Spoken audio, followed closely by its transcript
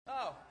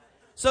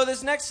So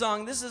this next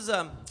song, this is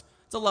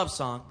it's a love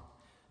song.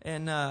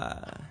 And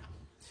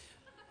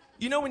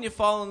you know when you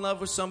fall in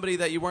love with somebody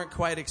that you weren't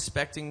quite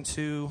expecting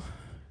to?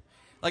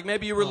 Like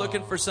maybe you were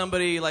looking for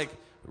somebody like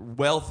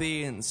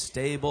wealthy and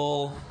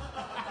stable.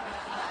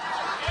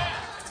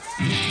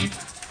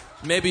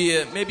 Maybe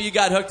you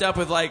got hooked up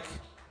with like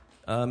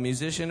a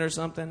musician or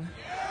something.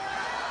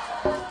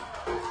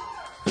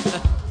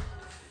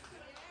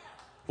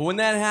 But when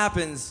that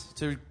happens,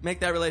 to make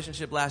that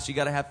relationship last, you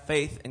got to have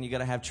faith and you got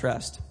to have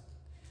trust.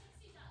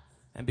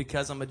 And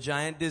because I'm a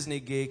giant Disney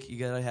geek, you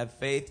got to have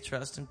faith,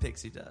 trust, and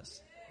pixie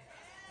dust.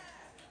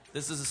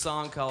 This is a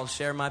song called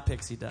Share My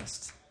Pixie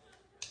Dust.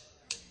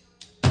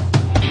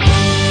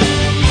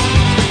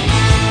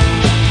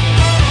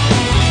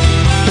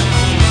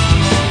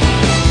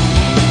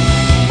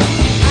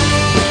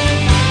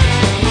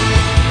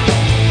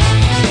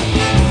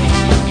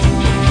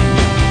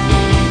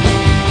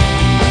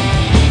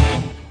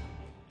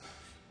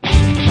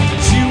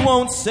 She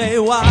won't say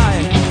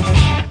why.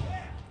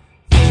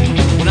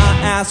 When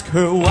I ask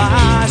her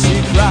why,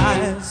 she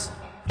cries.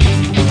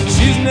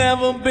 She's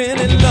never been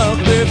in love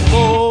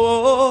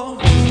before.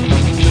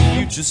 The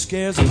future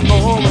scares her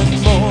more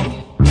and more.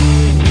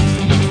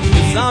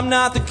 'Cause I'm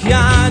not the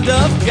kind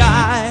of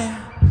guy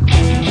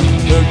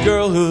her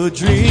girlhood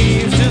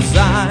dreams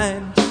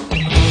design.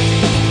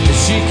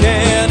 She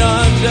can't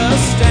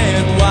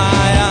understand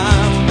why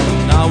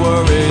I'm not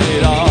worried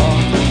at all.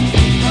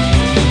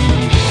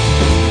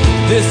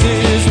 This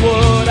is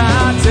what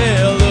I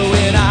tell her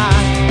when I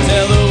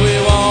tell her we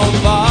won't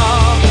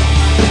fall.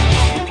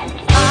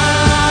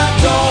 I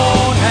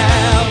don't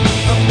have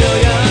 $1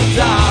 million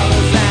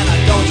and I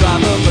don't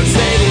drive a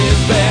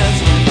Mercedes-Benz,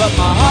 but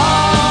my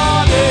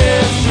heart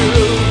is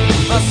true,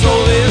 my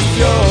soul is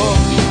pure.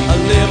 I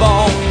live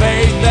on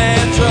faith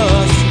and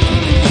trust.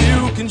 You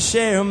can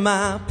share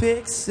my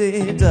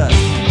pixie dust.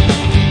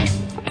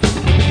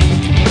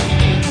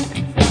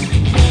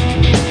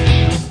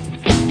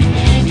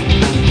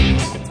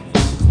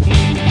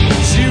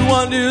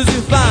 Wonders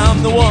if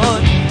I'm the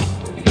one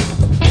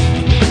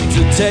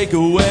to take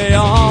away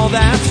all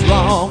that's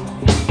wrong.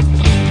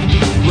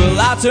 Will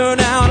I turn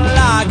out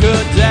like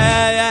a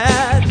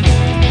dad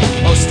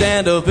or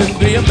stand up and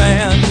be a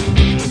man?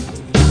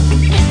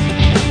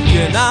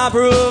 Can I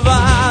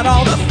provide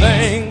all the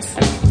things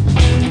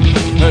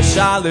her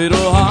shy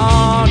little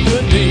heart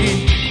could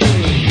need?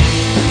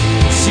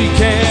 She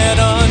can't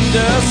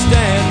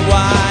understand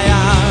why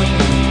I'm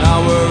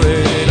not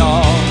worried at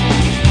all.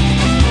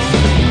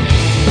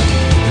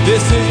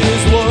 This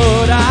is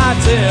what I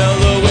tell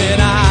her when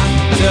I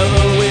tell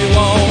her we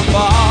won't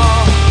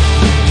fall.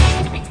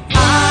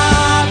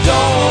 I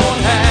don't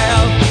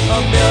have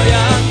 $1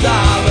 million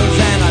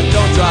and I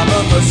don't drive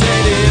a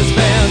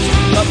Mercedes-Benz,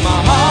 but my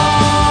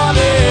heart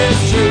is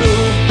true,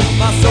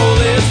 my soul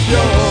is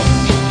pure.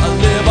 I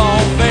live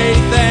on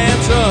faith and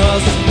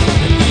trust,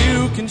 and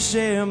you can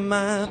share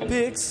my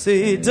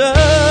pixie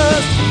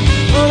dust.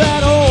 Oh,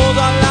 that holds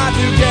our life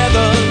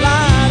together,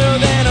 lighter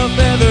than a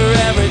feather,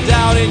 every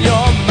doubt in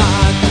your mind.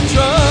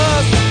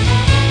 Trust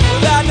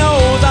that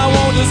knows I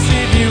won't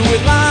deceive you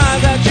with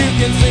lies that you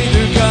can see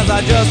through, 'cause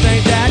I just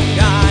ain't that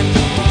kind,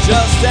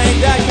 just ain't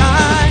that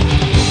kind.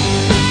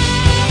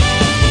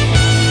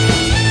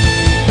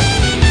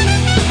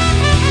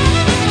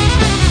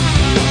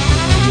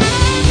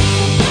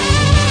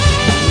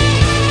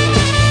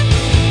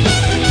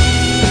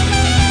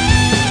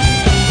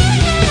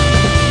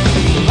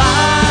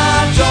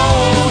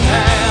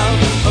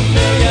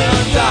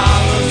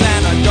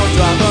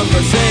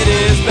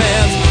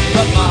 Mercedes-Benz,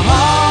 but my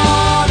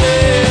heart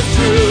is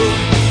true,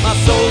 my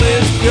soul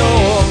is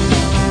pure.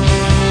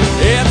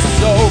 It's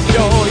so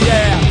pure,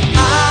 yeah.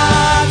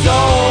 I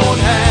don't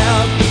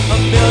have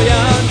 $1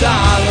 million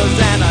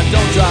and I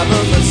don't drive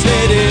a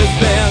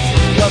Mercedes-Benz,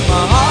 but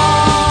my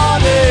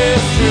heart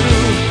is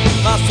true,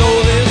 my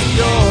soul is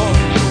pure.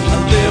 I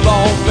live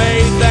on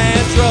faith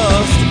and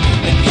trust,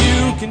 and you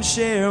can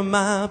share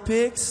my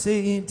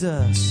pixie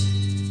dust.